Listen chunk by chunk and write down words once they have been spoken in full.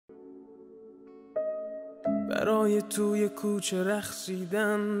برای توی کوچه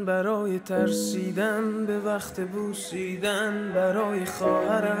رقصیدن، برای ترسیدن به وقت بوسیدن، برای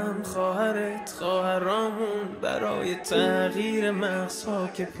خواهرم، خواهرت، خواهرامون، برای تغییر مغزها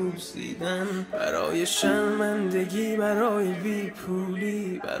که پوسیدن، برای شرمندگی، برای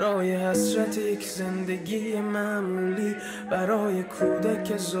بیپولی، برای حسرت یک زندگی معمولی، برای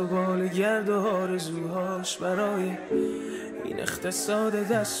کودک زباله‌گرد و آرزوهاش، برای این اقتصاد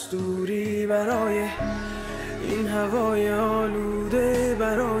دستوری، برای این هوای آلوده،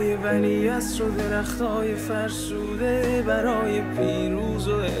 برای ولیعصر و درختای فرسوده، برای پیروز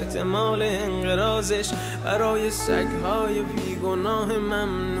و احتمال انقراضش، برای سگهای بیگناه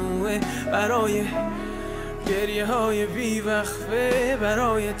ممنوعه، برای گریه های بیوقفه،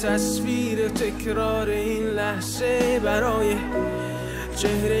 برای تصویر تکرار این لحظه، برای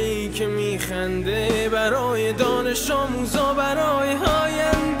چهره ای که میخنده، برای دانش آموزا، برای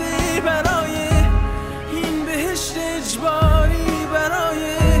آینده، برای این بهشت اجباری،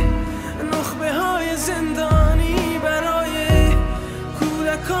 برای نخبه های زندانی، برای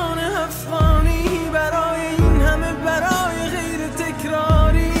کودکان افغانی، برای این همه برای غیر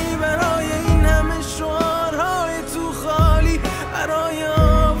تکراری، برای این همه شعارهای تو خالی، برای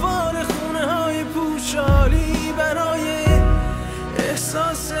آوار خونه های پوشالی، برای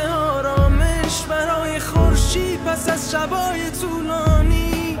احساس آرامش، برای خورشید پس از شبای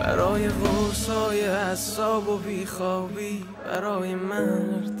طولانی، برای قرصای اعصاب و بیخوابی، برای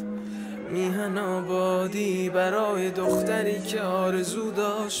مرد میهن آبادی، برای دختری که آرزو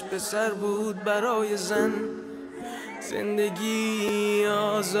داشت پسر بود، برای زن زندگی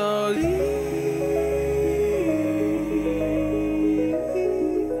آزادی.